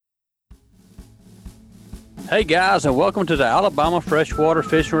Hey guys, and welcome to the Alabama Freshwater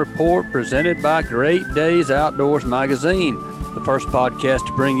Fishing Report presented by Great Days Outdoors Magazine, the first podcast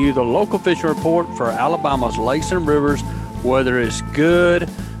to bring you the local fishing report for Alabama's lakes and rivers, whether it's good,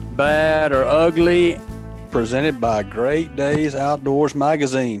 bad, or ugly, presented by Great Days Outdoors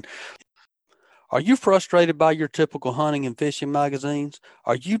Magazine. Are you frustrated by your typical hunting and fishing magazines?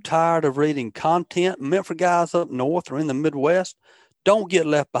 Are you tired of reading content meant for guys up north or in the Midwest? Don't get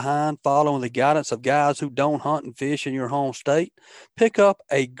left behind following the guidance of guys who don't hunt and fish in your home state. Pick up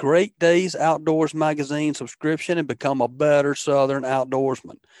a Great Days Outdoors Magazine subscription and become a better Southern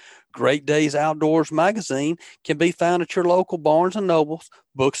outdoorsman. Great Days Outdoors Magazine can be found at your local Barnes & Nobles,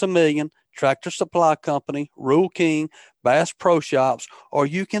 Books A Million, Tractor Supply Company, Rural King, Bass Pro Shops, or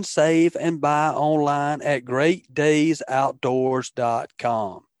you can save and buy online at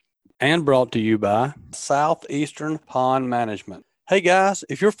greatdaysoutdoors.com. And brought to you by Southeastern Pond Management. Hey guys,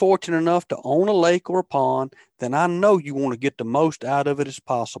 if you're fortunate enough to own a lake or a pond, then I know you want to get the most out of it as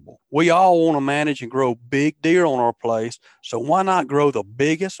possible. We all want to manage and grow big deer on our place, so why not grow the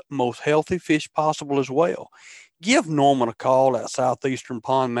biggest, most healthy fish possible as well? Give Norman a call at Southeastern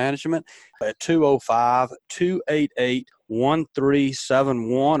Pond Management at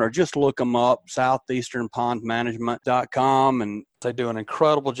 205-288-1371, or just look them up, southeasternpondmanagement.com, and they do an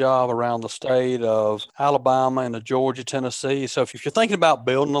incredible job around the state of Alabama and Georgia, Tennessee. So if you're thinking about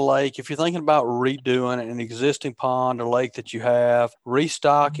building a lake, if you're thinking about redoing an existing pond or lake that you have,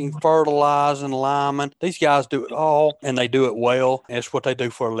 restocking, fertilizing, liming, these guys do it all, and they do it well. And it's what they do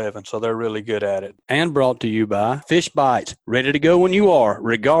for a living, so they're really good at it. And brought to you by Fish Bites, ready to go when you are,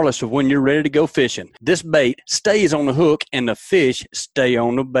 regardless of when you're ready to go fishing. This bait stays on the hook, and the fish stay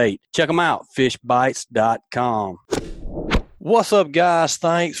on the bait. Check them out, fishbites.com. What's up, guys?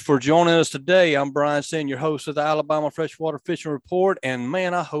 Thanks for joining us today. I'm Brian Sin, your host of the Alabama Freshwater Fishing Report. And,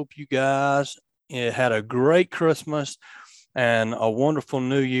 man, I hope you guys had a great Christmas and a wonderful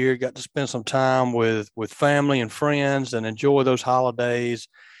New Year. Got to spend some time with family and friends and enjoy those holidays.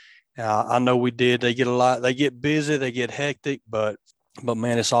 I know we did. They get busy, they get hectic, but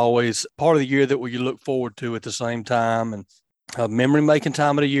man, it's always part of the year that you look forward to at the same time. And memory-making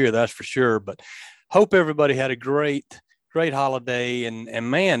time of the year, that's for sure. But hope everybody had a great holiday,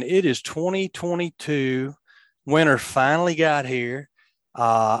 and man, it is 2022. Winter finally got here.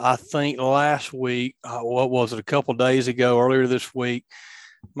 I think last week, a couple days ago, earlier this week,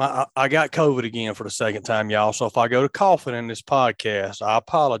 I got COVID again for the second time, y'all. So if I go to coughing in this podcast, I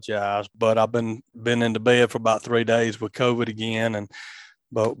apologize, but I've been into bed for about 3 days with COVID again,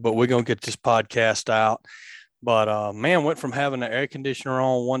 but we're gonna get this podcast out. But, man, went from having the air conditioner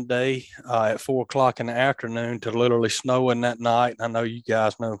on one day at 4 o'clock in the afternoon to literally snowing that night. I know you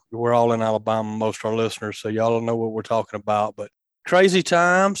guys know we're all in Alabama, most of our listeners, so y'all know what we're talking about. But crazy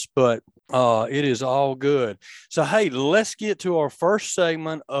times, but it is all good. So, hey, let's get to our first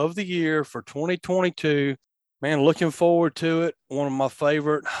segment of the year for 2022. Man, looking forward to it. One of my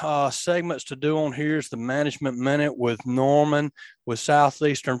favorite segments to do on here is the Management Minute with Norman with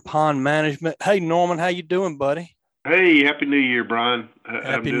Southeastern Pond Management. Hey, Norman, how you doing, buddy? Hey, Happy New Year, Brian.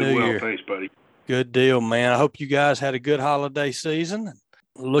 Happy New Year. Thanks, buddy. Good deal, man. I hope you guys had a good holiday season.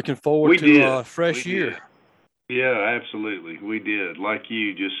 Looking forward to a fresh year. Yeah, absolutely. We did. Like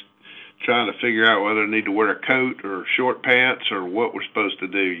you, just trying to figure out whether I need to wear a coat or short pants or what we're supposed to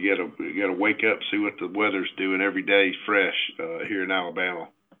do. You gotta wake up, see what the weather's doing every day fresh here in Alabama.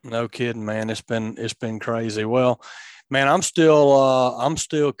 No kidding, man. It's been crazy. Well, man, I'm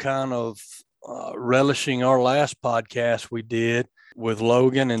still kind of relishing our last podcast we did with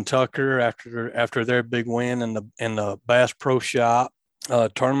Logan and Tucker after their big win in the Bass Pro Shop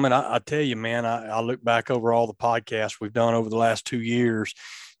tournament. I tell you, man, I look back over all the podcasts we've done over the last 2 years,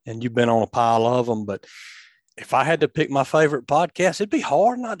 and you've been on a pile of them. But if I had to pick my favorite podcast, it'd be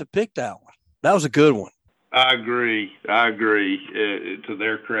hard not to pick that one. That was a good one. I agree. To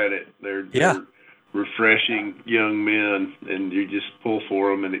their credit, they're refreshing young men, and you just pull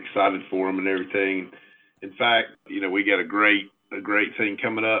for them and excited for them and everything. In fact, we got a great thing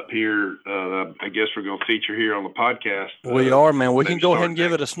coming up here. I guess we're going to feature here on the podcast. We are, man. We can go ahead and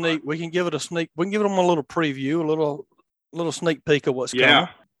give it a sneak. We can give them a little preview, a little sneak peek of what's coming.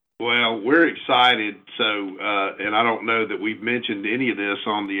 Well, we're excited. So, and I don't know that we've mentioned any of this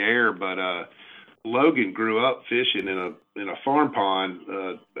on the air, but Logan grew up fishing in a farm pond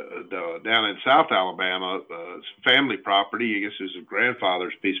down in South Alabama. Family property. I guess it was his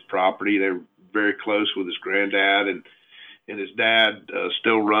grandfather's piece of property. They were very close with his granddad, and his dad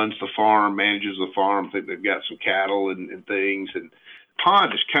still runs the farm, manages the farm. I think they've got some cattle and things. And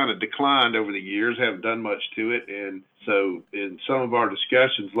pond has kind of declined over the years, haven't done much to it. And so in some of our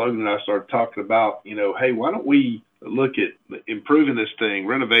discussions, Logan and I started talking about, hey, why don't we look at improving this thing,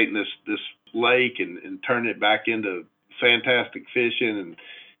 renovating this lake and turning it back into fantastic fishing. And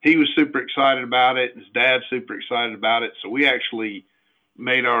he was super excited about it, and his dad's super excited about it. So we actually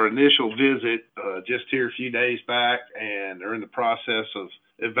made our initial visit just here a few days back, and are in the process of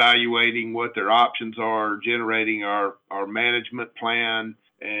evaluating what their options are, generating our management plan.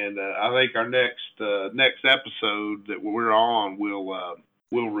 And I think our next episode that we're on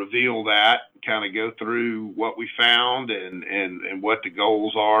will reveal that, kind of go through what we found and what the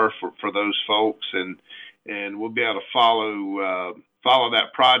goals are for those folks, and we'll be able to follow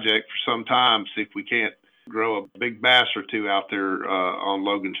that project for some time, see if we can't grow a big bass or two out there on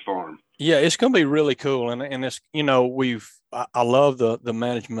Logan's farm. Yeah, it's going to be really cool. And it's, I love the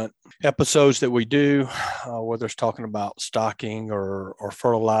management episodes that we do, whether it's talking about stocking or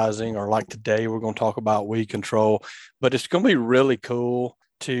fertilizing, or like today, we're going to talk about weed control. But it's going to be really cool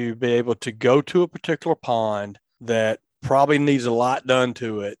to be able to go to a particular pond that probably needs a lot done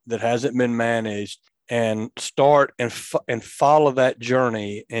to it, that hasn't been managed, and start and follow that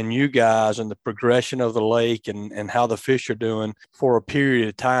journey, and you guys, and the progression of the lake and how the fish are doing for a period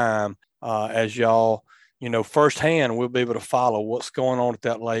of time, as y'all, firsthand, we'll be able to follow what's going on at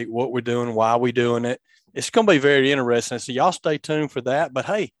that lake, what we're doing, why we're doing it. It's going to be very interesting. So y'all stay tuned for that. But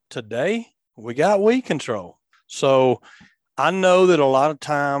hey, today we got weed control. So I know that a lot of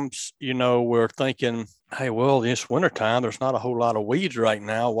times, we're thinking, hey, well, it's wintertime. There's not a whole lot of weeds right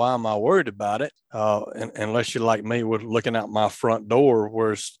now. Why am I worried about it? Unless you're like me, we're looking out my front door,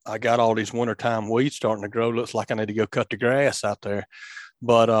 where I got all these wintertime weeds starting to grow. Looks like I need to go cut the grass out there.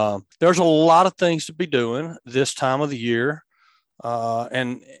 But there's a lot of things to be doing this time of the year,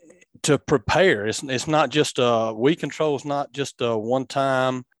 and to prepare. It's not just weed control. It's not just a one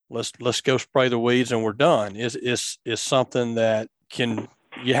time. Let's go spray the weeds and we're done. It's something that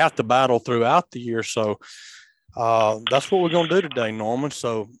you have to battle throughout the year. So that's what we're going to do today, Norman.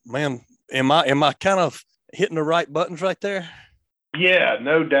 So, man, am I kind of hitting the right buttons right there? Yeah,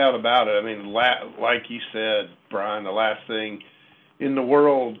 no doubt about it. I mean, like you said, Brian, the last thing in the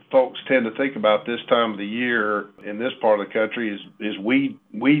world folks tend to think about this time of the year in this part of the country is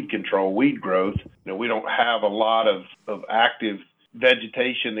weed control, weed growth. We don't have a lot of active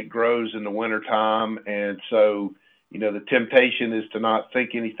vegetation that grows in the wintertime, and so the temptation is to not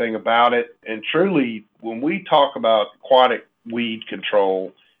think anything about it. And truly, when we talk about aquatic weed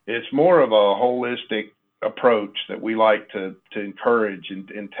control, it's more of a holistic approach that we like to encourage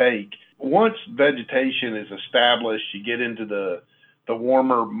and take. Once vegetation is established, you get into the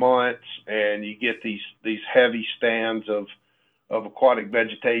warmer months, and you get these heavy stands of aquatic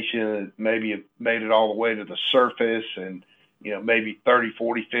vegetation that maybe have made it all the way to the surface, and maybe 30,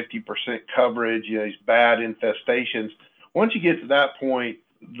 40, 50% coverage, these bad infestations. Once you get to that point,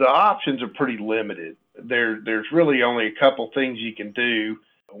 the options are pretty limited. There's really only a couple things you can do.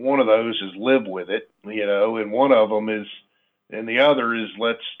 One of those is live with it, and one of them is, and the other is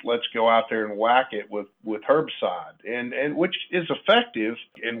let's go out there and whack it with herbicide, and which is effective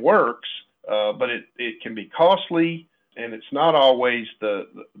and works, but it can be costly, and it's not always the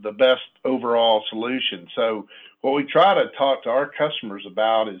best overall solution. So what we try to talk to our customers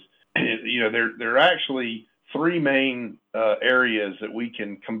about is, there are actually three main areas that we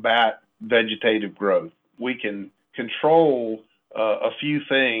can combat vegetative growth. We can control a few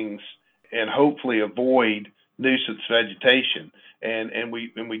things and hopefully avoid nuisance vegetation, and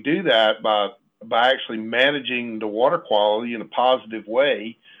we do that by actually managing the water quality in a positive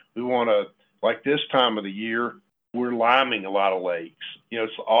way. We want to, like this time of the year, we're liming a lot of lakes.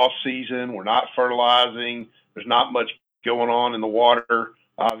 It's off season. We're not fertilizing. There's not much going on in the water.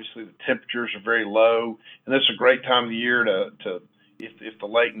 Obviously, the temperatures are very low, and this is a great time of the year to if the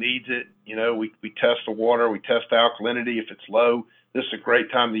lake needs it. We test the water, we test the alkalinity. If it's low, this is a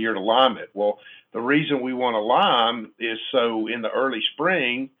great time of the year to lime it. Well, the reason we want to lime is so in the early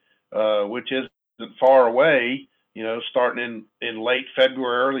spring, which isn't far away, starting in late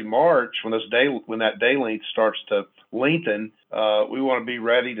February, early March, when that day length starts to lengthen, we want to be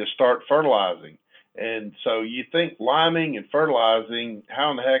ready to start fertilizing. And so you think liming and fertilizing,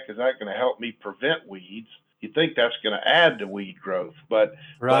 how in the heck is that going to help me prevent weeds? You think that's going to add to weed growth, but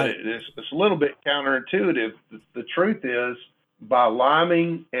it's a little bit counterintuitive. The truth is, by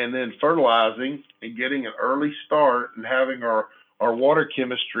liming and then fertilizing and getting an early start and having our water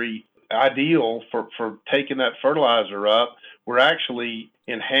chemistry ideal for taking that fertilizer up, we're actually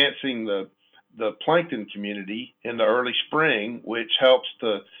enhancing the plankton community in the early spring, which helps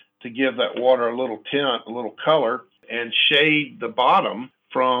to give that water a little tint, a little color. and shade the bottom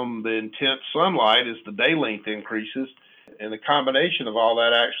from the intense sunlight as the day length increases. And the combination of all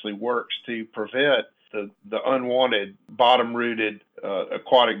that actually works to prevent the unwanted bottom-rooted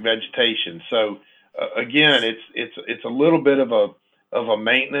aquatic vegetation. So again, it's a little bit of a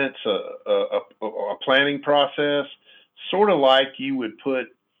maintenance, a planning process, sort of like you would put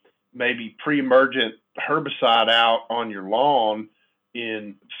maybe pre-emergent herbicide out on your lawn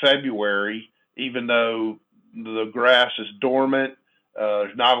in February, even though the grass is dormant.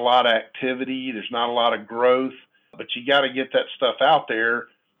 There's not a lot of activity. There's not a lot of growth, but you got to get that stuff out there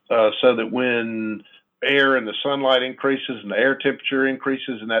so that when air and the sunlight increases and the air temperature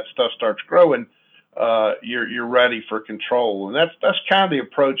increases and that stuff starts growing, you're ready for control. And that's kind of the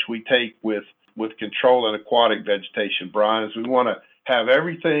approach we take with controlling aquatic vegetation, Brian, is we want to have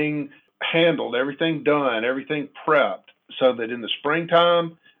everything handled, everything done, everything prepped, so that in the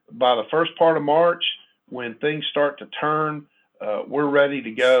springtime, by the first part of March, when things start to turn, we're ready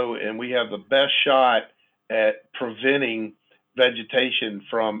to go, and we have the best shot at preventing vegetation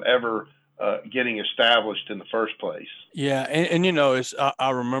from ever getting established in the first place. Yeah, and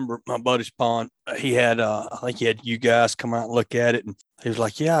I remember my buddy's pond. He had, I think he had you guys come out and look at it, and he was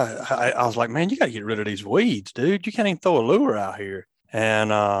like, "Yeah." I was like, "Man, you got to get rid of these weeds, dude. You can't even throw a lure out here,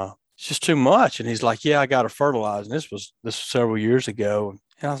 and it's just too much." And he's like, "Yeah, I got to fertilize." And this was several years ago,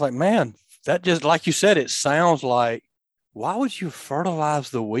 and I was like, "Man, that just like you said, it sounds like, why would you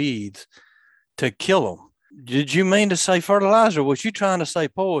fertilize the weeds to kill them? Did you mean to say fertilizer? Was you trying to say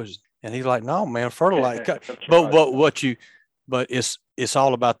poison?" And he's like, "No, man, fertilize." But it's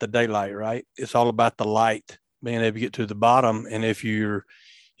all about the daylight, right? It's all about the light being able to get to the bottom. And if you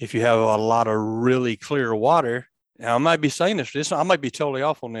have a lot of really clear water, now I might be saying this, I might be totally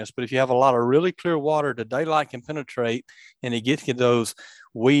off on this, but if you have a lot of really clear water, the daylight can penetrate and it gets to those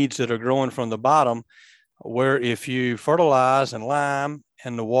weeds that are growing from the bottom, where if you fertilize and lime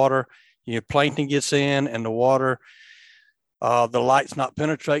and the water, your plankton gets in and the water, the light's not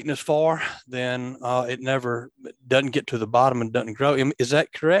penetrating as far, then it never doesn't get to the bottom and doesn't grow. Is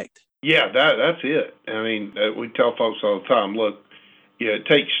that correct? Yeah, that's it. I mean, we tell folks all the time, look, it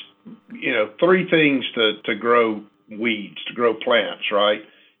takes, three things to grow weeds, to grow plants, right?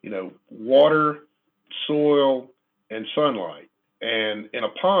 Water, soil, and sunlight. And in a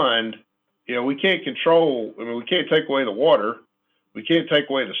pond, we can't control, we can't take away the water. We can't take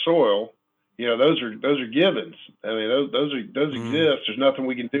away the soil. Those are givens. I mean, those exist. There's nothing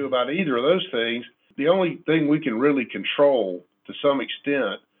we can do about either of those things. The only thing we can really control to some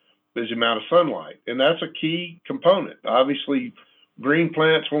extent is the amount of sunlight, and that's a key component. Obviously, green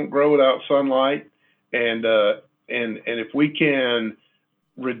plants won't grow without sunlight, and if we can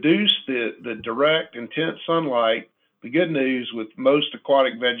reduce the direct, intense sunlight, the good news with most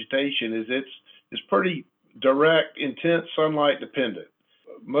aquatic vegetation is it's pretty direct, intense sunlight dependent.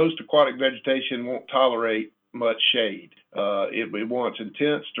 Most aquatic vegetation won't tolerate much shade. It wants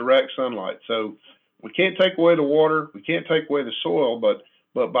intense, direct sunlight. So we can't take away the water, we can't take away the soil, but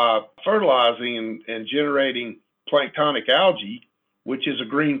by fertilizing and generating planktonic algae, which is a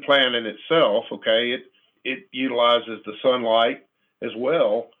green plant in itself, okay, it utilizes the sunlight as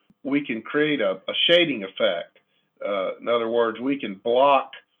well, we can create a shading effect. In other words, we can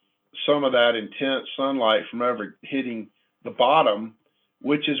block some of that intense sunlight from ever hitting the bottom,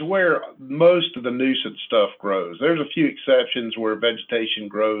 which is where most of the nuisance stuff grows. There's a few exceptions where vegetation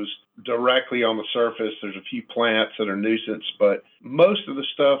grows directly on the surface. There's a few plants that are nuisance, but most of the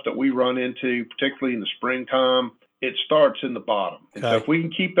stuff that we run into, particularly in the springtime, it starts in the bottom. Okay. And so if we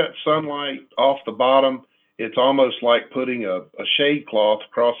can keep that sunlight off the bottom, it's almost like putting a shade cloth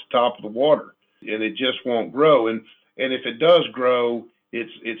across the top of the water, and it just won't grow. And if it does grow,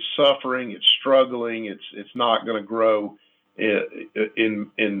 it's suffering, it's struggling, it's not going to grow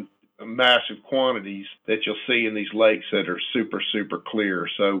in massive quantities that you'll see in these lakes that are super, super clear.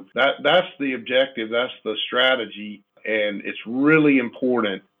 So that's the objective, that's the strategy, and it's really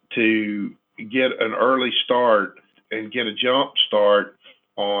important to get an early start and get a jump start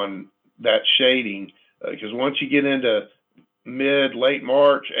on that shading, because once you get into late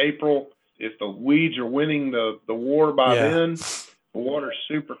March, April, if the weeds are winning the war by then, the water's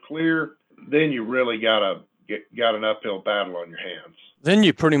super clear, then you really got an uphill battle on your hands. Then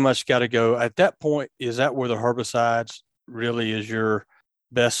you pretty much got to go at that point. Is that where the herbicides really is your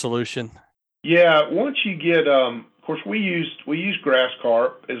best solution? Yeah. Once you get, of course, we use grass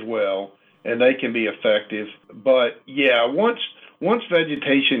carp as well, and they can be effective. But yeah, once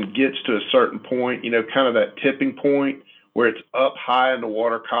vegetation gets to a certain point, kind of that tipping point where it's up high in the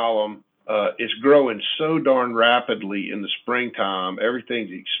water column, it's growing so darn rapidly in the springtime.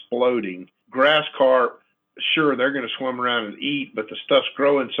 Everything's exploding. Grass carp sure, they're going to swim around and eat, but the stuff's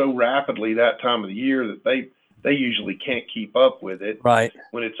growing so rapidly that time of the year that they usually can't keep up with it. Right.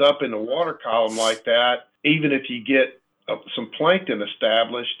 When it's up in the water column like that, even if you get some plankton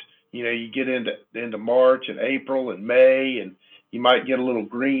established, you get into March and April and May, and you might get a little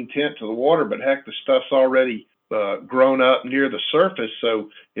green tint to the water, but heck, the stuff's already grown up near the surface, so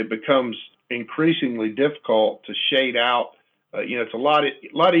it becomes increasingly difficult to shade out. It's a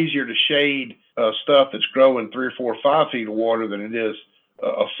lot easier to shade stuff that's growing 3 or 4 or 5 feet of water than it is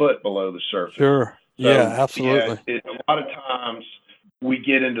a foot below the surface. Sure. Yeah, absolutely. Yeah, a lot of times we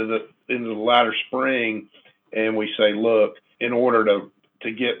get into the latter spring and we say, look, in order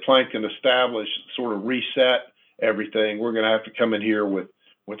to get plankton established, sort of reset everything, we're going to have to come in here with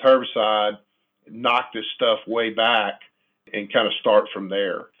herbicide, knock this stuff way back, and kind of start from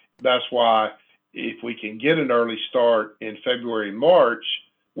there. That's why if we can get an early start in February and March,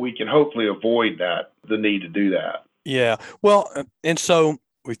 we can hopefully avoid the need to do that. Yeah. Well, and so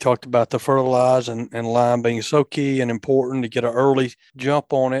we talked about the fertilize and lime being so key and important to get an early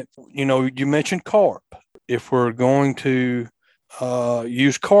jump on it. You mentioned carp. If we're going to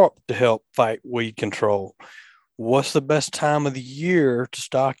use carp to help fight weed control, what's the best time of the year to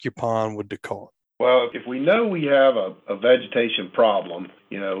stock your pond with the carp? Well, if we know we have a vegetation problem,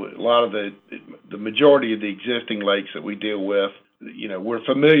 a lot of the majority of the existing lakes that we deal with, we're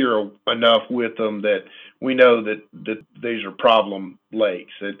familiar enough with them that we know that these are problem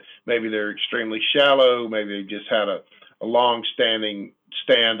lakes, that maybe they're extremely shallow, maybe they just had a long-standing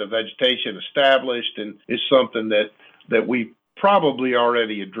stand of vegetation established, and it's something that we probably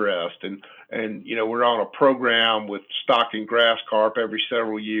already addressed. And we're on a program with stocking grass carp every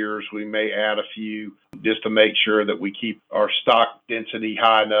several years. We may add a few just to make sure that we keep our stock density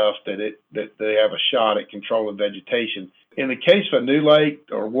high enough that they have a shot at controlling vegetation. In the case of a new lake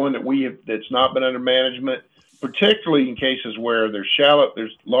or one that's not been under management, particularly in cases where there's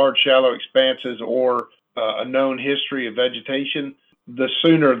large shallow expanses or a known history of vegetation, the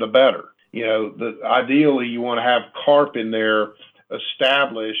sooner the better. Ideally you want to have carp in there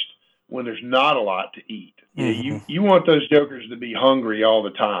established when there's not a lot to eat. Mm-hmm. You want those jokers to be hungry all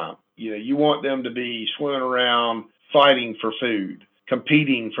the time. You want them to be swimming around, fighting for food,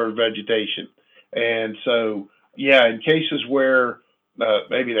 competing for vegetation. And so, in cases where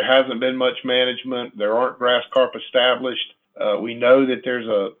maybe there hasn't been much management, there aren't grass carp established, we know that there's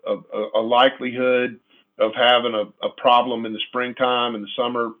a likelihood of having a problem in the springtime and the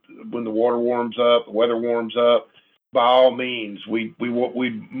summer when the water warms up, the weather warms up. By all means, we'd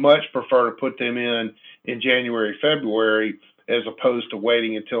much prefer to put them in January, February, as opposed to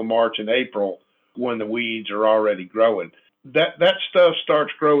waiting until March and April when the weeds are already growing. That stuff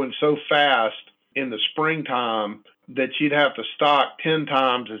starts growing so fast in the springtime that you'd have to stock 10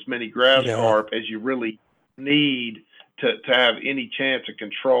 times as many grass carp as you really need to have any chance of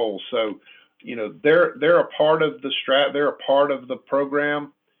control. So, they're a part of the they're a part of the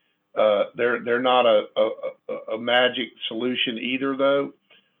program. They're not a magic solution either, though.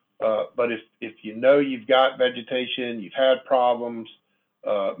 But if you've got vegetation, you've had problems,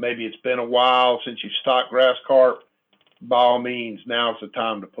 maybe it's been a while since you've stocked grass carp, by all means, now's the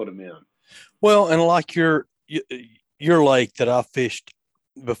time to put them in. Well, and like your lake that I fished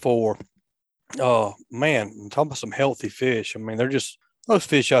before, oh man, talking about some healthy fish. I mean, those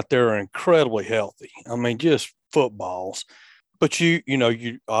fish out there are incredibly healthy. I mean, just footballs. But you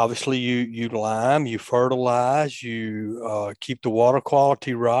obviously you lime, you fertilize, you keep the water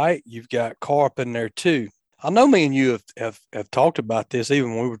quality right. You've got carp in there too. I know me and you have talked about this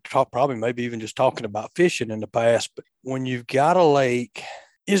even when we were probably maybe even just talking about fishing in the past. But when you've got a lake,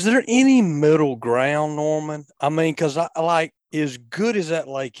 is there any middle ground, Norman? I mean, because I like as good as that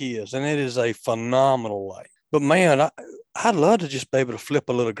lake is, and it is a phenomenal lake. But man, I'd love to just be able to flip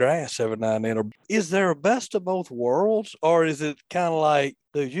a little grass every now and then. Or is there a best of both worlds? Or is it kind of like,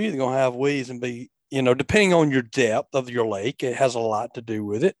 dude, you're either going to have weeds and be, depending on your depth of your lake, it has a lot to do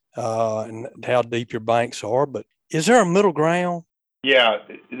with it and how deep your banks are. But is there a middle ground? Yeah,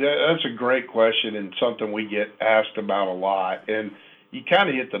 that's a great question and something we get asked about a lot. And you kind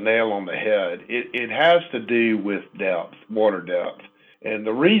of hit the nail on the head. It has to do with depth, water depth. And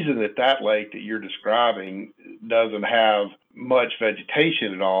the reason that lake that you're describing doesn't have much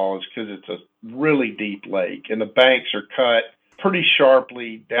vegetation at all is because it's a really deep lake, and the banks are cut pretty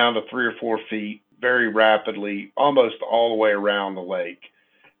sharply down to 3 or 4 feet very rapidly, almost all the way around the lake.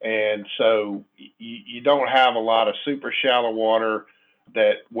 And so you don't have a lot of super shallow water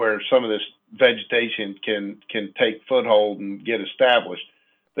where some of this vegetation can take foothold and get established.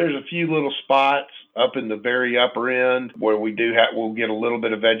 There's a few little spots up in the very upper end where we'll get a little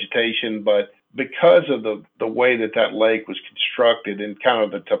bit of vegetation, but because of the way that lake was constructed and kind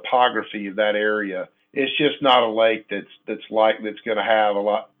of the topography of that area, it's just not a lake that's going to have a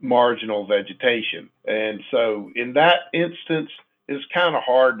lot marginal vegetation. And so in that instance, it's kind of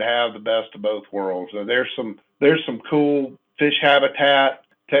hard to have the best of both worlds. So there's some cool fish habitat.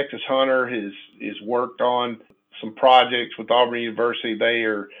 Texas Hunter has worked on some projects with Auburn University. They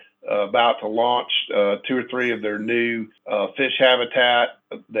are about to launch 2 or 3 of their new fish habitat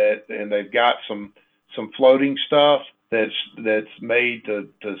and they've got some floating stuff that's made to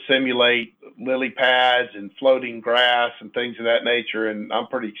simulate lily pads and floating grass and things of that nature. And I'm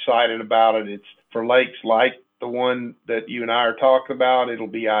pretty excited about it. It's for lakes like the one that you and I are talking about. It'll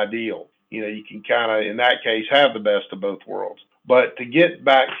be ideal. You can kind of, in that case, have the best of both worlds. But to get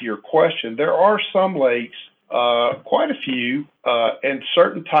back to your question, there are some lakes, quite a few, and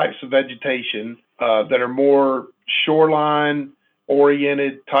certain types of vegetation that are more shoreline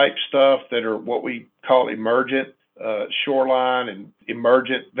oriented type stuff that are what we call emergent shoreline and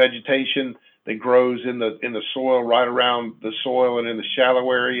emergent vegetation that grows in the soil, right around the soil and in the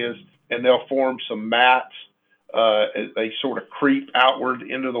shallow areas, and they'll form some mats. They sort of creep outward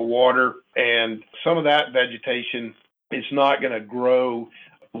into the water, and some of that vegetation is not going to grow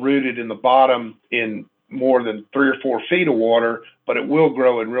rooted in the bottom in more than 3 or 4 feet of water, but it will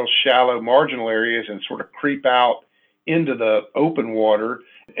grow in real shallow marginal areas and sort of creep out into the open water.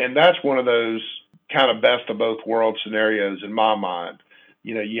 And that's one of those kind of best of both world scenarios in my mind.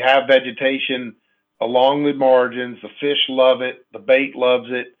 You have vegetation along the margins. The fish love it. The bait loves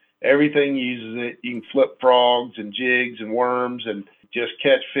it. Everything uses it. You can flip frogs and jigs and worms and just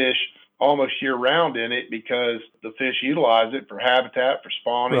catch fish almost year round in it because the fish utilize it for habitat, for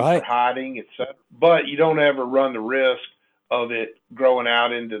spawning, Right. for hiding, etc. But you don't ever run the risk of it growing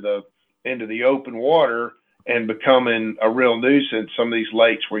out into the open water and becoming a real nuisance. Some of these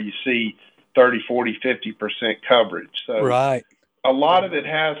lakes where you see 30, 40, 50% coverage. So Right. a lot of it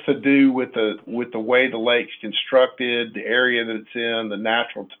has to do with the way the lake's constructed, the area that it's in, the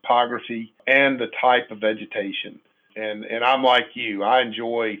natural topography, and the type of vegetation. And I'm like you. I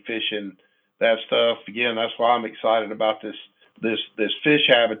enjoy fishing that stuff. Again, that's why I'm excited about this fish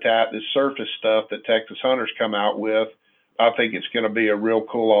habitat, this surface stuff that Texas Hunters come out with. I think it's going to be a real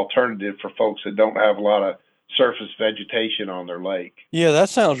cool alternative for folks that don't have a lot of surface vegetation on their lake. Yeah, that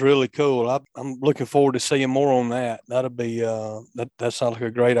sounds really cool. I'm looking forward to seeing more on that. That'll be that sounds like a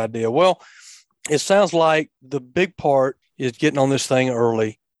great idea. Well, it sounds like the big part is getting on this thing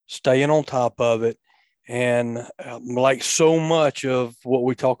early, staying on top of it, and like so much of what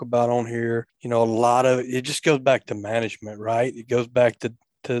we talk about on here, a lot of it just goes back to management, right? It goes back to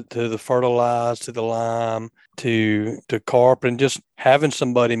the fertilize, to the lime, to carp, and just having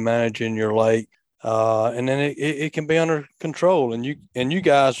somebody managing your lake. And then it can be under control. And you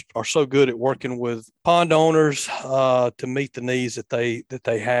guys are so good at working with pond owners to meet the needs that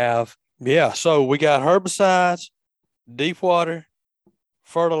they have. Yeah. So we got herbicides, deep water,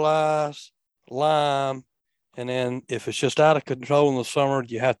 fertilize, lime, and then if it's just out of control in the summer,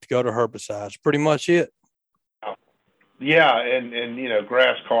 you have to go to herbicides. Pretty much it. Yeah, and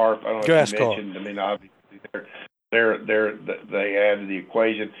grass carp. I don't know Grass if you mentioned. I mean, obviously they add to the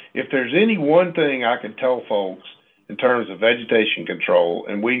equation. If there's any one thing I can tell folks in terms of vegetation control,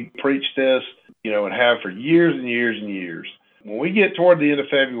 and we preach this, and have for years and years and years. When we get toward the end of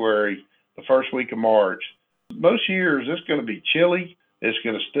February, the first week of March, most years it's going to be chilly. It's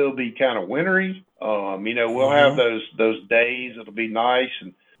going to still be kind of wintry. We'll have those days. It'll be nice,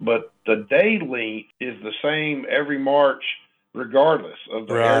 but the day length is the same every March, regardless of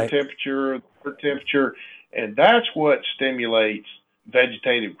the air temperature, the water temperature. And that's what stimulates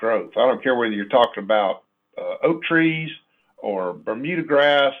vegetative growth. I don't care whether you're talking about oak trees or Bermuda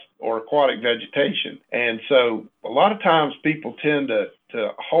grass or aquatic vegetation. And so a lot of times people tend to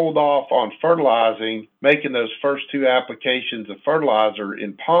hold off on fertilizing, making those first 2 applications of fertilizer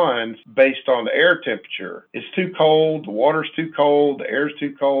in ponds based on the air temperature. It's too cold, the water's too cold, the air's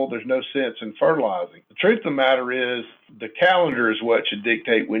too cold, there's no sense in fertilizing. The truth of the matter is the calendar is what should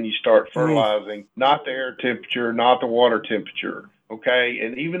dictate when you start fertilizing, not the air temperature, not the water temperature, okay?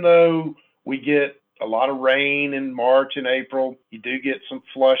 And even though we get a lot of rain in March and April, you do get some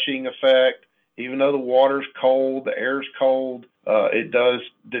flushing effect. Even though the water's cold, the air's cold, it does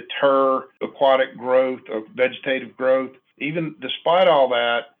deter aquatic growth or vegetative growth. Even despite all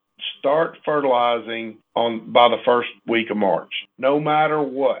that, start fertilizing by the first week of March, no matter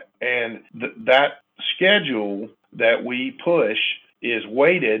what. And that schedule that we push is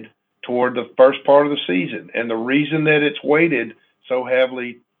weighted toward the first part of the season. And the reason that it's weighted so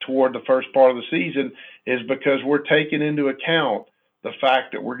heavily toward the first part of the season is because we're taking into account the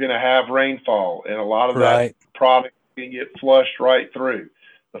fact that we're going to have rainfall and a lot of Right. that product can get flushed right through.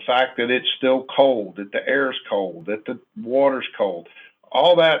 The fact that it's still cold, that the air's cold, that the water's cold,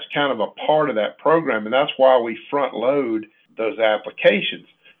 all that's kind of a part of that program, and that's why we front load those applications.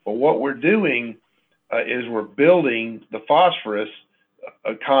 But what we're doing is we're building the phosphorus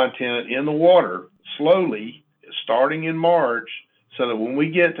content in the water slowly, starting in March, so that when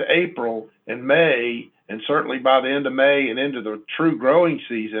we get to April and May, and certainly by the end of May and into the true growing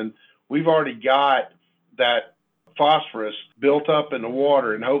season, we've already got that phosphorus built up in the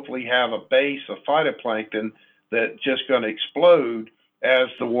water and hopefully have a base of phytoplankton that's just going to explode as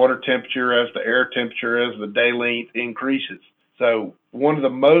the water temperature, as the air temperature, as the day length increases. So one of the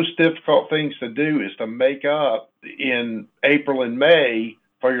most difficult things to do is to make up in April and May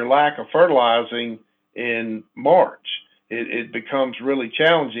for your lack of fertilizing in March. It becomes really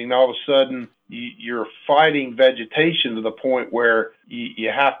challenging. All of a sudden, you're fighting vegetation to the point where you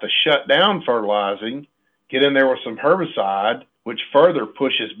have to shut down fertilizing, get in there with some herbicide, which further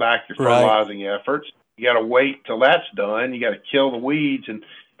pushes back your fertilizing efforts. You got to wait till that's done. You got to kill the weeds, and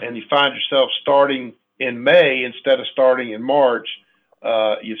you find yourself starting in May instead of starting in March.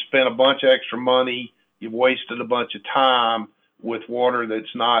 You've spent a bunch of extra money. You've wasted a bunch of time with water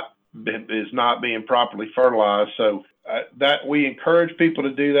is not being properly fertilized. So that we encourage people to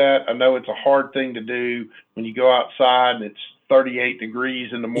do that. I know it's a hard thing to do when you go outside and it's 38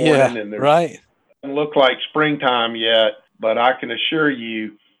 degrees in the morning and there doesn't look like springtime yet, but I can assure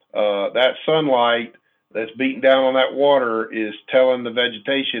you that sunlight that's beating down on that water is telling the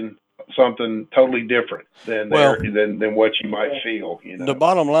vegetation something totally different than what you might feel. You know? The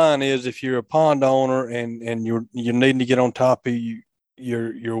bottom line is, if you're a pond owner and you're needing to get on top of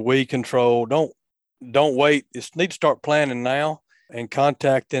your weed control, don't wait. You need to start planning now and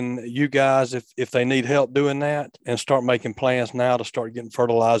contacting you guys if they need help doing that, and start making plans now to start getting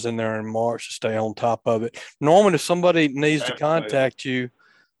fertilizer in there in March to stay on top of it. Norman, if somebody needs to contact you,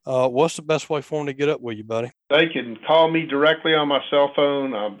 what's the best way for them to get up with you, buddy? They can call me directly on my cell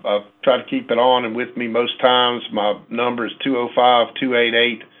phone. I try to keep it on and with me most times. My number is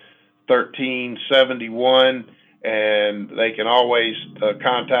 205-288-1371. And they can always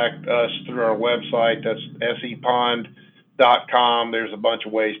contact us through our website. That's sepond.com. There's a bunch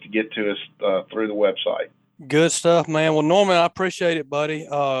of ways to get to us through the website. Good stuff, man. Well, Norman, I appreciate it, buddy.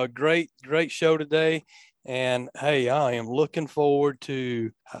 Great show today. And hey, I am looking forward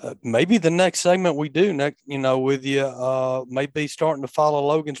to maybe the next segment we do with you, maybe starting to follow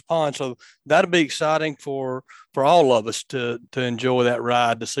Logan's Pond. So that'll be exciting for all of us to enjoy that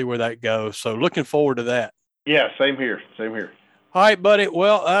ride, to see where that goes. So looking forward to that. Yeah, same here. All right, buddy.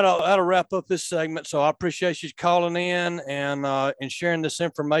 Well, that'll wrap up this segment. So I appreciate you calling in and sharing this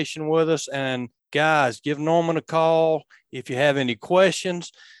information with us. And guys, give Norman a call if you have any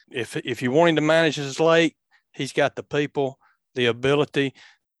questions. If you're wanting to manage his lake, he's got the people, the ability.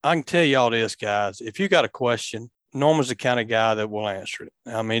 I can tell y'all this, guys. If you got a question, Norman's the kind of guy that will answer it.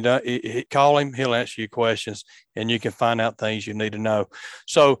 I mean, call him, he'll answer your questions, and you can find out things you need to know.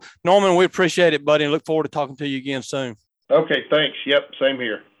 So, Norman, we appreciate it, buddy, and look forward to talking to you again soon. Okay, thanks. Yep, same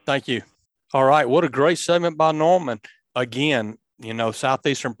here. Thank you. All right, what a great segment by Norman. Again,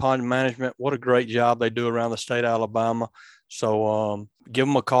 Southeastern Pond Management, what a great job they do around the state of Alabama. So give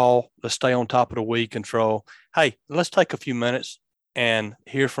them a call. Let's stay on top of the weed control. Hey, let's take a few minutes and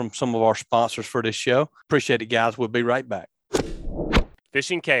hear from some of our sponsors for this show. Appreciate it, guys. We'll be right back.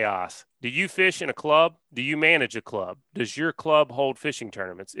 Fishing Chaos. Do you fish in a club? Do you manage a club? Does your club hold fishing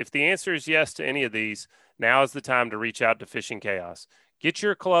tournaments? If the answer is yes to any of these, now is the time to reach out to Fishing Chaos. Get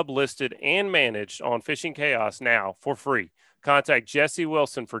your club listed and managed on Fishing Chaos now for free. Contact Jesse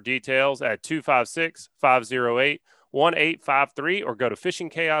Wilson for details at 256-508-1853 or go to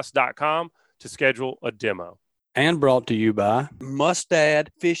fishingchaos.com to schedule a demo. And brought to you by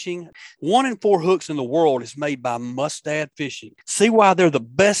Mustad Fishing. 1 in 4 hooks in the world is made by Mustad Fishing. See why they're the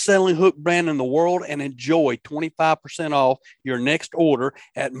best-selling hook brand in the world and enjoy 25% off your next order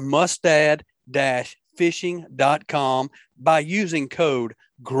at mustad-fishing.com by using code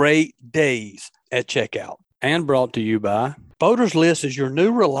GREATDAYS at checkout. And brought to you by Boaters List is your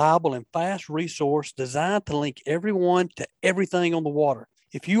new reliable and fast resource designed to link everyone to everything on the water.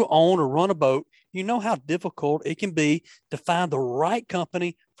 If you own or run a boat, you know how difficult it can be to find the right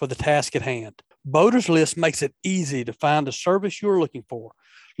company for the task at hand. Boaters List makes it easy to find the service you're looking for.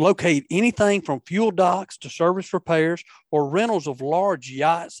 Locate anything from fuel docks to service repairs or rentals of large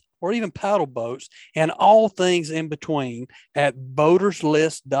yachts or even paddle boats and all things in between at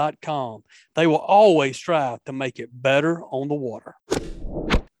boaterslist.com. They will always strive to make it better on the water.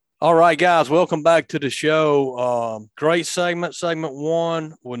 All right, guys, welcome back to the show. Great segment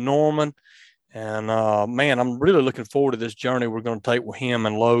one with Norman. And man, I'm really looking forward to this journey we're going to take with him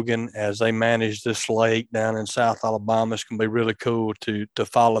and Logan as they manage this lake down in South Alabama. It's going to be really cool to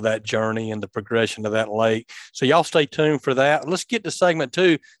follow that journey and the progression of that lake. So y'all stay tuned for that. Let's get to segment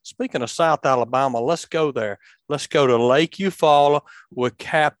two. Speaking of South Alabama, let's go there. Let's go to Lake Eufaula with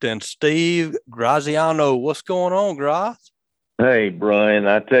Captain Steve Graziano. What's going on, Graz? Hey, Brian,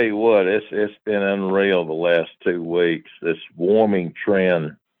 I tell you what, it's been unreal the last 2 weeks. This warming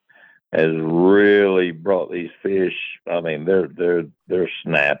trend has really brought these fish. I mean, they're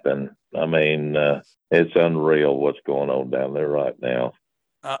snapping. I mean, it's unreal what's going on down there right now.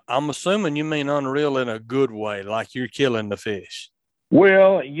 I'm assuming you mean unreal in a good way, like you're killing the fish.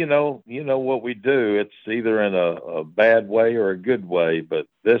 Well, you know what we do. It's either in a bad way or a good way, but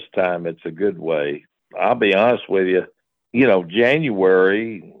this time it's a good way. I'll be honest with you.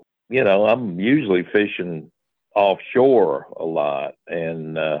 January, I'm usually fishing offshore a lot,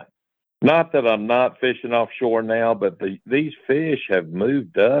 and not that I'm not fishing offshore now, but these fish have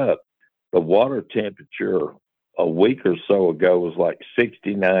moved up. The water temperature a week or so ago was like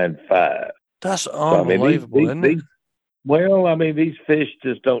 69.5. That's unbelievable, isn't it? Well, I mean, these fish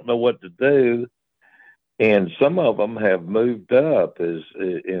just don't know what to do, and some of them have moved up.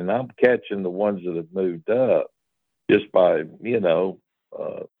 And I'm catching the ones that have moved up just by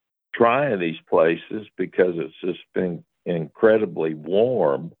trying these places because it's just been incredibly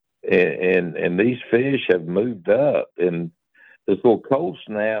warm. And these fish have moved up, and this little cold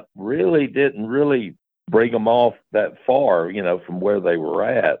snap really didn't bring them off that far, from where they were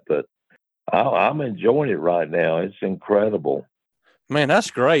at. But I'm enjoying it right now. It's incredible. Man, that's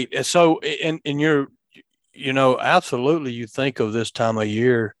great. So, and you're, absolutely, you think of this time of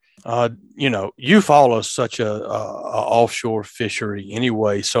year. You follow such a offshore fishery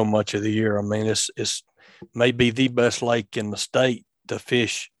anyway. So much of the year. I mean, it's maybe the best lake in the state to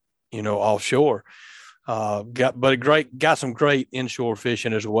fish. Offshore. Got some great inshore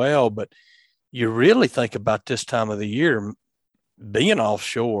fishing as well. But you really think about this time of the year being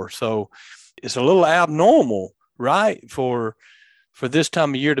offshore. So it's a little abnormal, right? For this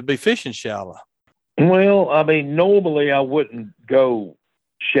time of year to be fishing shallow. Well, I mean, normally I wouldn't go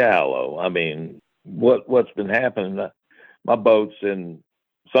shallow. I mean, what's been happening, my boat's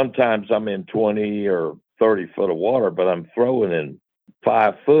sometimes I'm in 20 or 30 foot of water, but I'm throwing in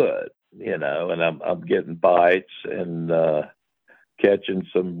 5 foot, and I'm getting bites and catching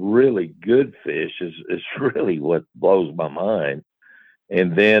some really good fish is really what blows my mind.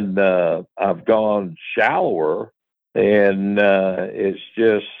 And then I've gone shallower, and it's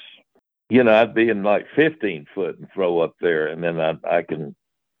just, I'd be in like 15 foot and throw up there, and then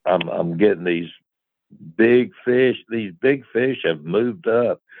I'm getting these big fish. These big fish have moved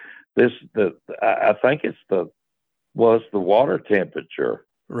up. I think it's the water temperature.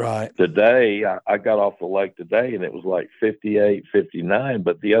 Right. Today, I got off the lake today, and it was like 58, 59.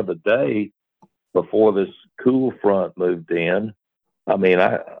 But the other day, before this cool front moved in, I mean,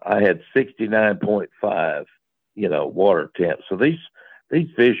 I had 69.5, water temp. So these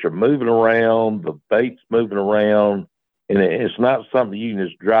fish are moving around, the bait's moving around, and it's not something you can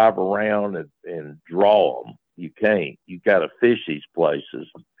just drive around and draw them. You can't. You've got to fish these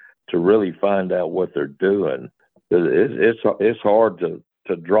places to really find out what they're doing. It's hard to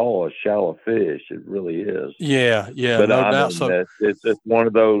draw a shallow fish. It really is. Yeah, But no I doubt. mean, So it's one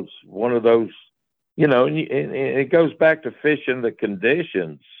of those. And it goes back to fishing the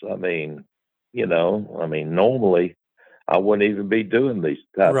conditions. I mean, normally I wouldn't even be doing these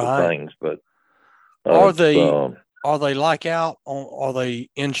type of things. But are they like out on? Are they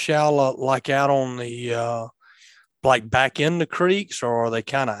in shallow like out on the like back in the creeks, or are they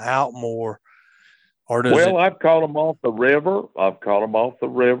kind of out more? I've caught them off the river. I've caught them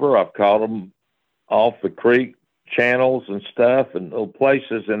off the creek channels and stuff and little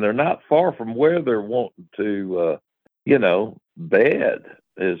places, and they're not far from where they're wanting to, bed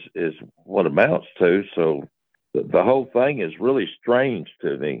is what amounts to. So the whole thing is really strange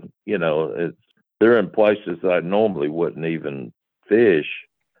to me. They're in places that I normally wouldn't even fish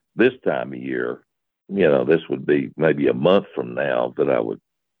this time of year. This would be maybe a month from now that I would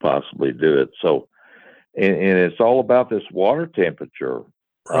possibly do it. So, and it's all about this water temperature.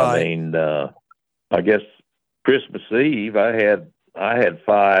 Right. I mean, I guess Christmas Eve, I had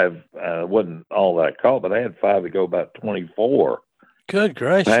 5. Wasn't all that I caught, but I had 5 to go about 24 Good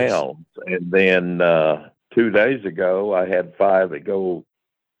gracious pounds. And then 2 days ago, I had 5 that go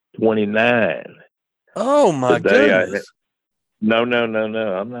 29. Oh my goodness! No.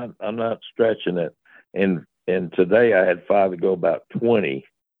 I'm not stretching it. And today I had 5 that go about 20.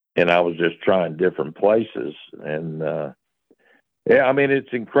 and I was just trying different places. And yeah, I mean,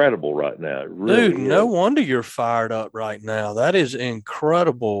 it's incredible right now. It really Dude, no is. wonder you're fired up right now. That is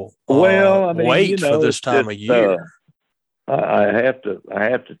incredible. Well, I mean, Wait for this it's time just, of year. I have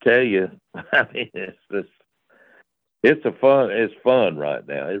to tell you, I mean, it's fun right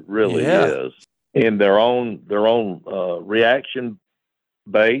now. It really Yeah. is. In their own reaction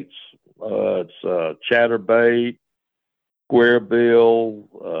baits. It's chatterbait,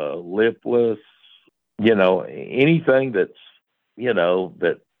 squarebill, lipless. Anything that's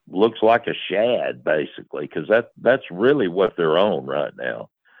that looks like a shad, basically, because that's really what they're on right now,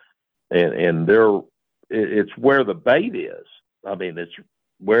 and it's where the bait is. I mean, it's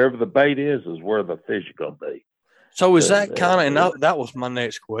wherever the bait is where the fish are going to be. So is that kind of, and that was my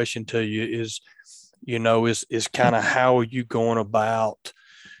next question to you is kind of how are you going about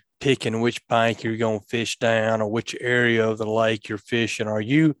picking which bank you're going to fish down or which area of the lake you're fishing? Are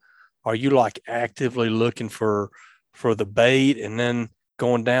you like actively looking for the bait and then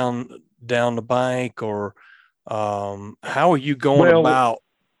going down the bank, or how are you going about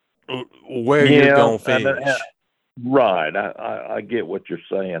where you're going to fish? Right. I get what you're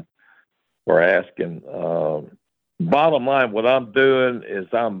saying or asking. Bottom line, what I'm doing is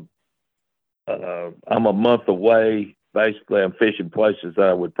I'm a month away. Basically, I'm fishing places that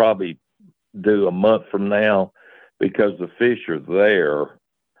I would probably do a month from now because the fish are there.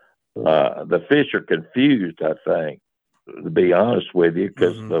 The fish are confused, I think, to be honest with you,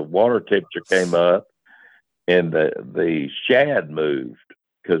 because the water temperature came up and the shad moved,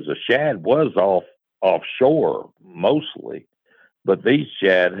 because the shad was offshore mostly, but these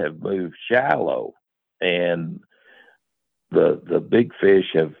shad have moved shallow, and the big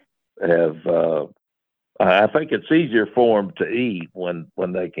fish have I think it's easier for them to eat when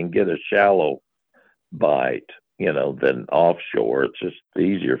they can get a shallow bite, than offshore. It's just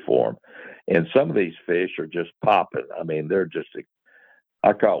easier for them. And some of these fish are just popping. I mean,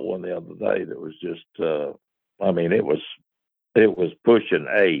 I caught one the other day that was just, it was pushing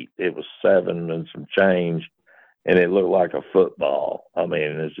 8. It was 7 and some change, and it looked like a football. I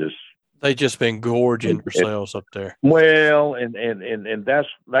mean, it's just, they just been gorging themselves up there. Well, and that's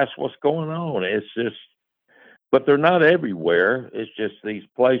what's going on. It's just, but they're not everywhere. It's just these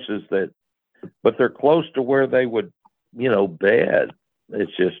places but they're close to where they would, bed.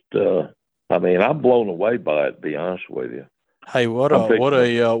 It's just, I'm blown away by it, to be honest with you. Hey, what a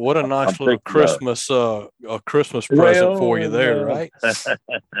nice little Christmas present for you there, right?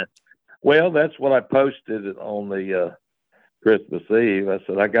 Well, that's what I posted on the Christmas Eve. I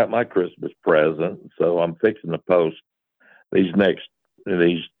said I got my Christmas present, so I'm fixing to post these 2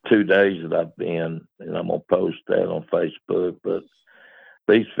 days that I've been, and I'm gonna post that on Facebook. But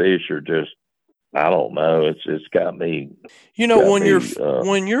these fish are just, I don't know. It's got me. When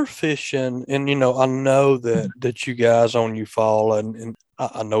you're fishing, and I know that you guys on Eufaula, and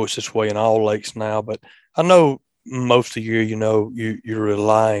I know it's this way in all lakes now, but I know most of the year, you're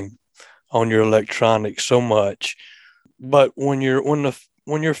relying on your electronics so much. But when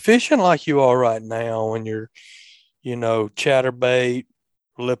you're fishing like you are right now, when you're, chatterbait,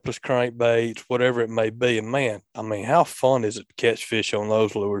 lipless crankbaits, whatever it may be. And man, I mean, how fun is it to catch fish on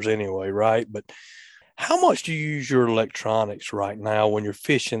those lures anyway, right? But how much do you use your electronics right now when you're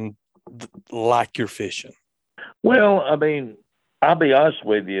fishing like you're fishing? Well, I mean, I'll be honest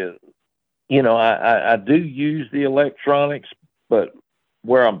with you. I do use the electronics, but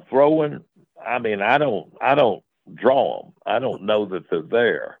where I'm throwing, I mean, I don't draw them. I don't know that they're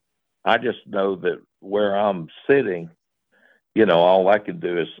there. I just know that where I'm sitting, all I can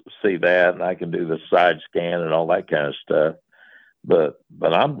do is see that, and I can do the side scan and all that kind of stuff. But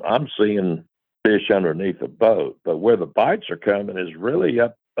I'm seeing fish underneath the boat. But where the bites are coming is really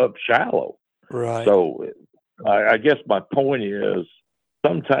up shallow. Right. So I guess my point is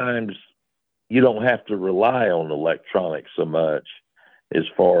sometimes you don't have to rely on electronics so much as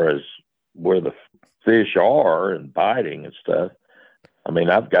far as where the fish are and biting and stuff. I mean,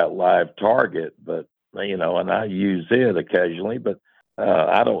 I've got Live Target, but and I use it occasionally, but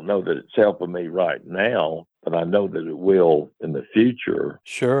I don't know that it's helping me right now, but I know that it will in the future.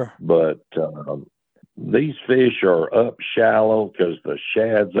 Sure. But these fish are up shallow because the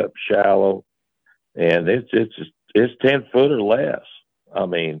shad's up shallow, and it's 10 foot or less. I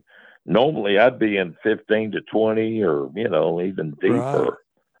mean, normally I'd be in 15 to 20 or, even deeper,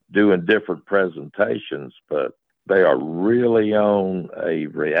 doing different presentations, but they are really on a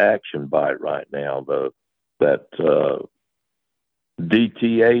reaction bite right now. That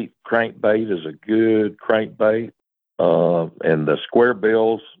DT8 crankbait is a good crankbait, and the square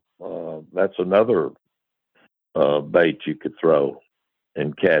bills, that's another bait you could throw.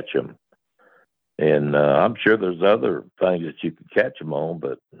 and catch them. And I'm sure there's other things that you could catch them on,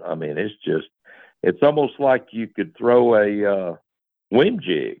 but I mean, it's almost like you could throw a whim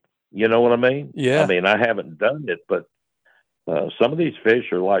jig. You know what I mean? Yeah. I mean, I haven't done it, but some of these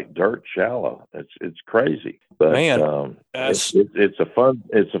fish are like dirt shallow. It's crazy, but Man, it's a fun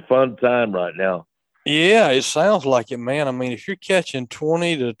time right now. Yeah, it sounds like it, man. I mean, if you're catching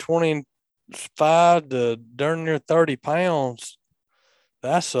 20 to 25 to darn near 30 pounds,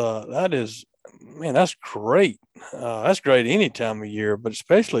 that is, man, that's great. That's great any time of year, but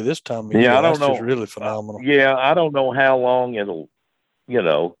especially this time of year, I that's don't know. just really phenomenal. I don't know how long it'll,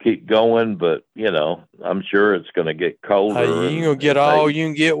 keep going, but I'm sure it's going to get colder. Hey, you gonna get all you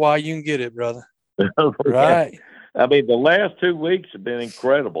can get while you can get it, brother. Right. I mean, the last 2 weeks have been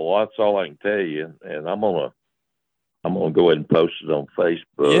incredible. That's all I can tell you. And I'm gonna go ahead and post it on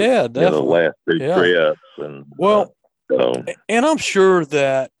Facebook. Yeah, definitely. The last 2 trips, and and I'm sure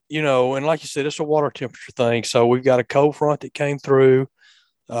that and like you said, it's a water temperature thing. So we've got a cold front that came through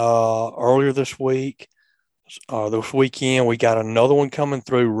earlier this week. This weekend, we got another one coming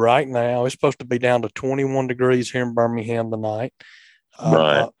through right now. It's supposed to be down to 21 degrees here in Birmingham tonight.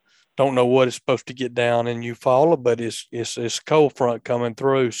 Right. Don't know what it's supposed to get down in Eufaula, but it's cold front coming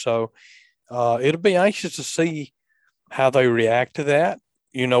through. So it'll be anxious to see how they react to that.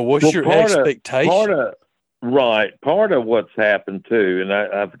 What's your expectation? Part of what's happened too, and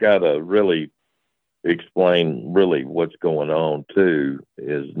I've got to really explain what's going on too,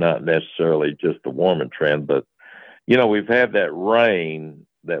 is not necessarily just the warming trend, but we've had that rain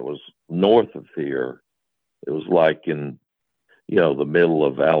that was north of here. It was like in the middle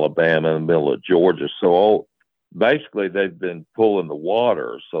of Alabama, the middle of Georgia. So basically they've been pulling the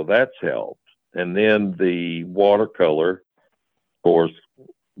water, so that's helped. And then the watercolor, of course,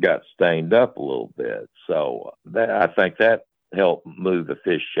 got stained up a little bit. So I think that helped move the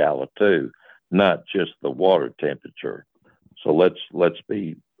fish shallow too, not just the water temperature. So let's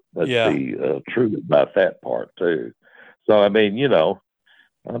be true about that part too. So I mean,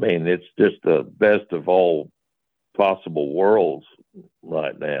 it's just the best of all possible worlds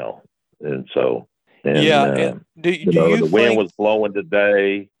right now. And so, the wind was blowing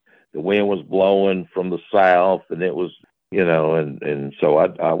today. The wind was blowing from the south, and it was, and so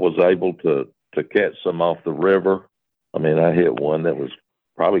I was able to catch some off the river. I mean, I hit one that was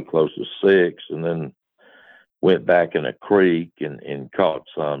probably close to 6, and then went back in a creek and caught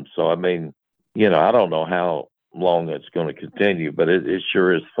some. So, I mean, I don't know how long it's going to continue, but it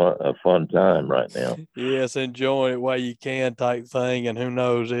sure is a fun time right now. Yes, enjoy it while you can type thing, and who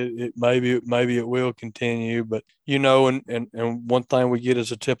knows, it maybe it will continue. But and one thing we get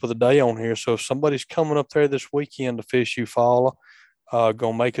is a tip of the day on here. So if somebody's coming up there this weekend to fish Eufaula,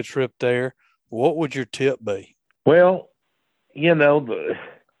 gonna make a trip there, what would your tip be? Well, I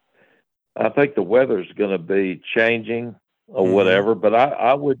think the weather's going to be changing or whatever, but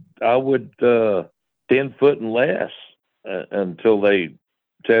I would 10 foot and less until they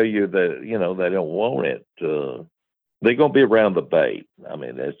tell you that, they don't want it. They're going to be around the bait. I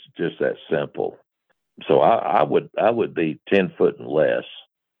mean, it's just that simple. So I would be 10 foot and less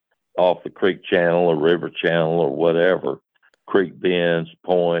off the creek channel or river channel or whatever, creek bends,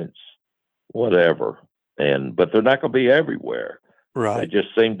 points, whatever. But they're not going to be everywhere. Right. They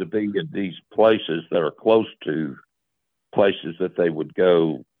just seem to be in these places that are close to places that they would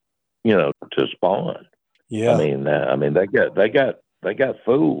go, to spawn. Yeah. I mean, they got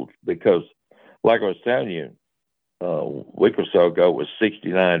fooled because, like I was telling you, a week or so ago, it was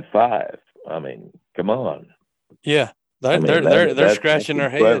 69.5. I mean, come on. Yeah. They're scratching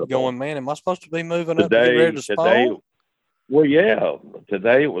their head going, man, am I supposed to be moving up to get ready to spawn? Well, yeah.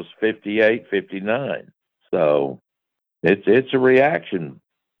 Today it was 58, 59. So it's a reaction.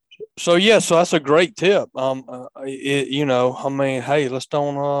 So so that's a great tip. I mean, hey, let's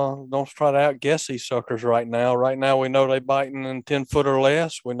don't try to outguess these suckers right now. Right now, we know they biting in 10 foot or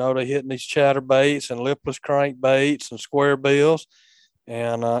less. We know they hitting these chatter baits and lipless crank baits and square bills,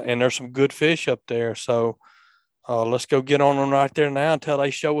 and there's some good fish up there. So let's go get on them right there now until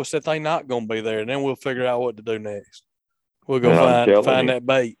they show us that they're not going to be there, and then we'll figure out what to do next. We'll go find that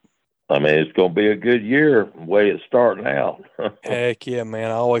bait. I mean, it's going to be a good year the way it's starting out. Heck yeah, man.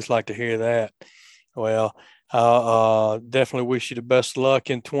 I always like to hear that. Well, definitely wish you the best of luck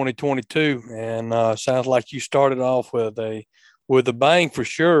in 2022. And sounds like you started off with a bang for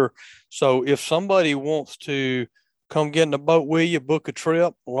sure. So if somebody wants to come get in the boat with you, book a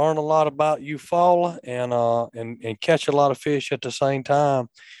trip, learn a lot about Eufaula, and catch a lot of fish at the same time,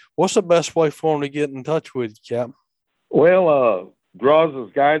 what's the best way for them to get in touch with you, Cap? Well,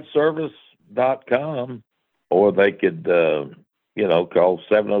 GrosesGuideService.com, or they could call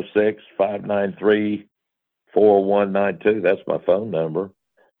 706-593-4192. That's my phone number.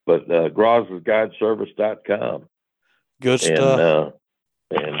 But Grosle'sGuideService.com. Good stuff.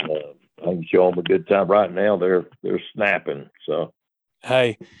 And I can show them a good time. Right now, they're snapping. So,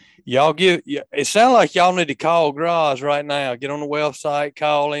 hey, y'all it sounds like y'all need to call Gros right now. Get on the website,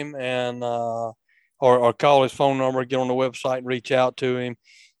 call him, and or call his phone number. Get on the website and reach out to him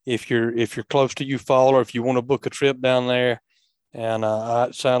if you're close to Eufaula, or if you want to book a trip down there. And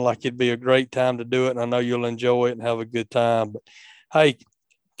it sounds like it'd be a great time to do it, and I know you'll enjoy it and have a good time. But hey,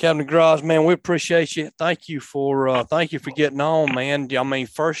 Captain Gros, man, we appreciate you. Thank you for getting on, man. I mean,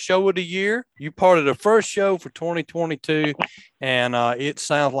 first show of the year. You part of the first show for 2022, and it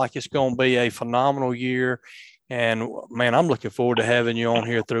sounds like it's going to be a phenomenal year. And man, I'm looking forward to having you on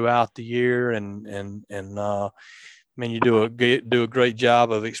here throughout the year. And man, you do a great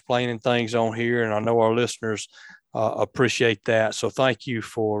job of explaining things on here, and I know our listeners appreciate that. So thank you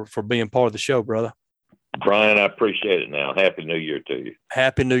for being part of the show, brother. Brian, I appreciate it now. Happy New Year to you.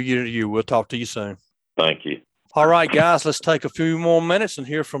 Happy New Year to you. We'll talk to you soon. Thank you. All right, guys, let's take a few more minutes and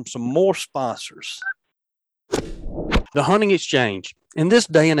hear from some more sponsors. The Hunting Exchange. In this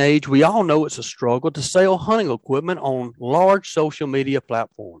day and age, we all know it's a struggle to sell hunting equipment on large social media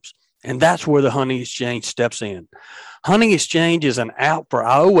platforms. And that's where the Hunting Exchange steps in. Hunting Exchange is an app for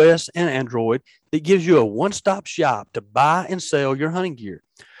iOS and Android that gives you a one-stop shop to buy and sell your hunting gear.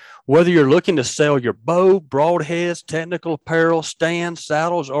 Whether you're looking to sell your bow, broadheads, technical apparel, stands,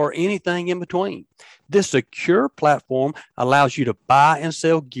 saddles, or anything in between, this secure platform allows you to buy and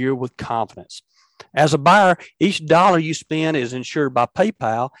sell gear with confidence. As a buyer, each dollar you spend is insured by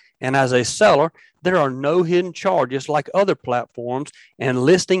PayPal, and as a seller, there are no hidden charges like other platforms, and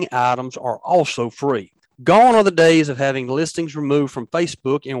listing items are also free. Gone are the days of having listings removed from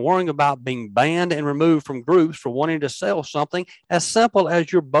Facebook and worrying about being banned and removed from groups for wanting to sell something as simple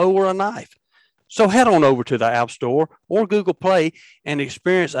as your bow or a knife. So head on over to the App Store or Google Play and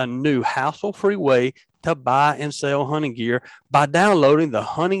experience a new hassle-free way to buy and sell hunting gear by downloading the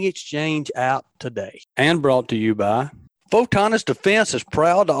Hunting Exchange app today. And brought to you by Photonis Defense is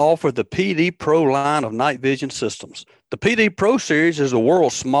proud to offer the PD Pro line of night vision systems. The PD Pro series is the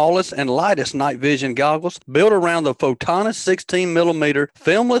world's smallest and lightest night vision goggles built around the Photonis 16mm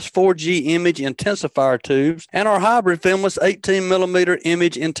filmless 4G image intensifier tubes and our hybrid filmless 18mm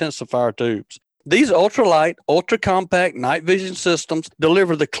image intensifier tubes. These ultralight, ultra-compact night vision systems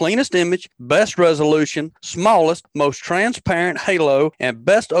deliver the cleanest image, best resolution, smallest, most transparent halo, and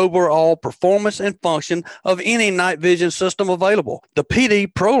best overall performance and function of any night vision system available. The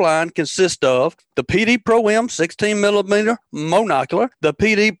PD Pro line consists of the PD Pro M 16mm monocular, the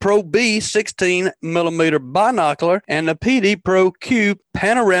PD Pro B 16mm binocular, and the PD Pro Q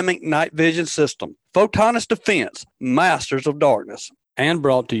panoramic night vision system. Photonis Defense, masters of darkness. And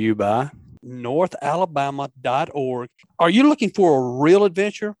brought to you by NorthAlabama.org. Are you looking for a real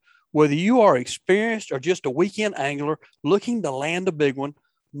adventure? Whether you are experienced or just a weekend angler looking to land a big one,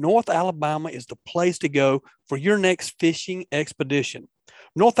 North Alabama is the place to go for your next fishing expedition.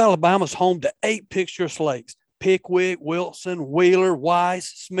 North Alabama is home to 8 picturesque lakes: Pickwick, Wilson, Wheeler,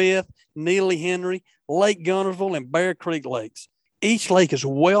 Weiss, Smith, Neely Henry, Lake Gunnersville, and Bear Creek lakes. Each lake is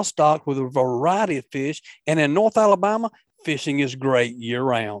well stocked with a variety of fish, and in North Alabama, fishing is great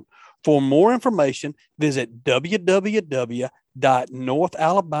year-round. For more information, visit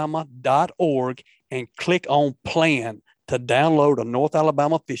www.northalabama.org and click on Plan to download a North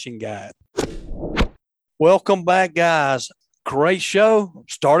Alabama fishing guide. Welcome back, guys. Great show.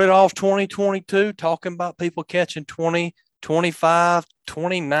 Started off 2022 talking about people catching 20, 25,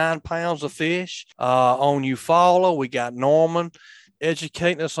 29 pounds of fish. On Eufaula, we got Norman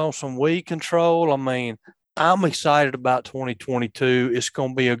educating us on some weed control. I mean, I'm excited about 2022. It's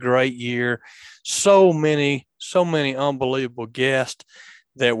going to be a great year. So many unbelievable guests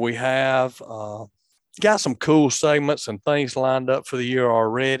that we have. Got some cool segments and things lined up for the year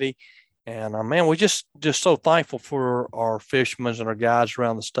already. And man, we're just so thankful for our fishermen and our guides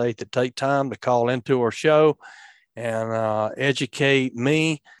around the state that take time to call into our show and educate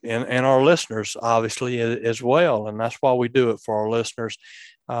me and our listeners, obviously, as well. And that's why we do it, for our listeners,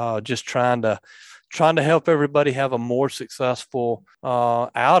 just trying to help everybody have a more successful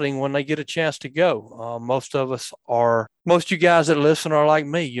outing when they get a chance to go. Most of you guys that listen are like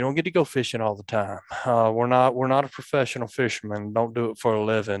me. You don't get to go fishing all the time. We're not a professional fisherman. Don't do it for a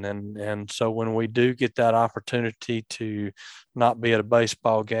living. And so when we do get that opportunity to not be at a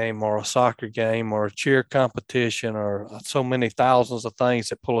baseball game or a soccer game or a cheer competition or so many thousands of things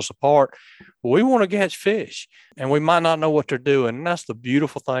that pull us apart, we want to catch fish, and we might not know what they're doing. And that's the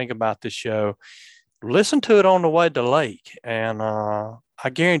beautiful thing about this show. listen to it on the way to the lake, and I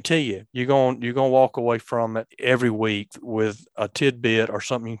guarantee you, you're going to walk away from it every week with a tidbit or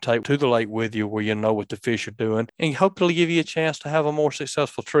something you can take to the lake with you where you know what the fish are doing, and hopefully give you a chance to have a more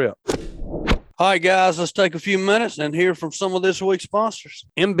successful trip. All right, guys, let's take a few minutes and hear from some of this week's sponsors.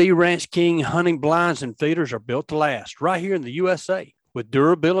 MB Ranch King hunting blinds and feeders are built to last right here in the USA. With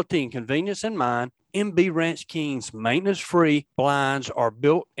durability and convenience in mind, MB Ranch King's maintenance-free blinds are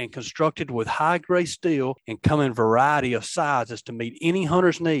built and constructed with high-grade steel and come in a variety of sizes to meet any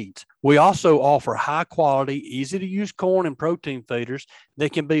hunter's needs. We also offer high-quality, easy-to-use corn and protein feeders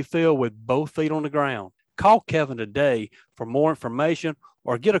that can be filled with both feet on the ground. Call Kevin today for more information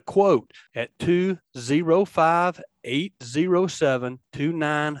or get a quote at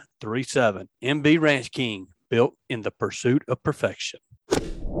 205-807-2937. MB Ranch King, built in the pursuit of perfection.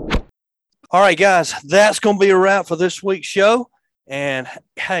 All right, guys, that's going to be a wrap for this week's show. And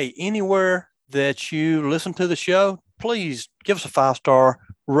hey, anywhere that you listen to the show, please give us a 5-star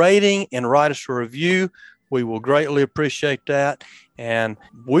rating and write us a review. We will greatly appreciate that. And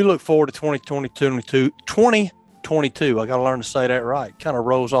we look forward to 2022. I got to learn to say that right. Kind of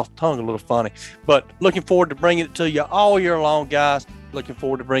rolls off the tongue a little funny. But looking forward to bringing it to you all year long, guys. Looking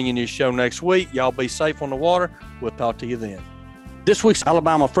forward to bringing you a show next week. Y'all be safe on the water. We'll talk to you then. This week's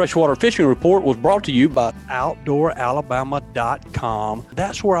Alabama Freshwater Fishing Report was brought to you by OutdoorAlabama.com.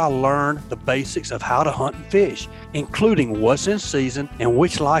 That's where I learned the basics of how to hunt and fish, including what's in season and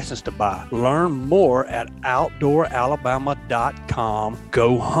which license to buy. Learn more at OutdoorAlabama.com.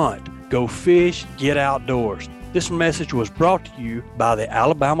 Go hunt, go fish, get outdoors. This message was brought to you by the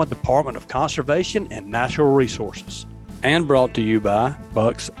Alabama Department of Conservation and Natural Resources. And brought to you by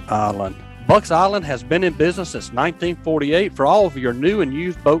Bucks Island. Bucks Island has been in business since 1948 for all of your new and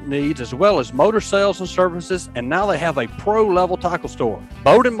used boat needs, as well as motor sales and services, and now they have a pro-level tackle store.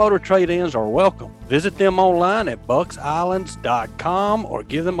 Boat and motor trade-ins are welcome. Visit them online at bucksislands.com or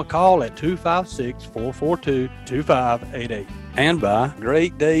give them a call at 256-442-2588. And by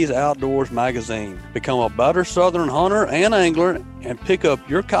Great Days Outdoors magazine. Become a better Southern hunter and angler and pick up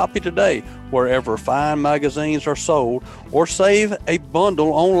your copy today wherever fine magazines are sold, or save a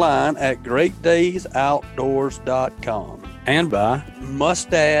bundle online at greatdaysoutdoors.com. And by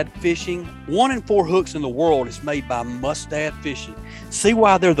Mustad Fishing. 1 in 4 hooks in the world is made by Mustad Fishing. See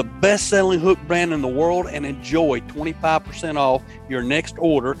why they're the best-selling hook brand in the world and enjoy 25% off your next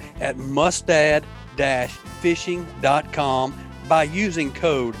order at mustad-fishing.com by using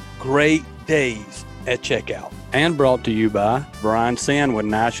code GREATDAYS at checkout. And brought to you by Brian Sand with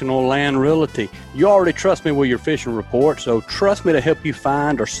National Land Realty. You already trust me with your fishing report, so trust me to help you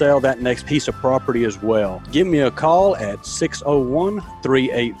find or sell that next piece of property as well. Give me a call at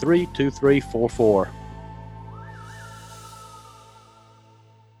 601-383-2344.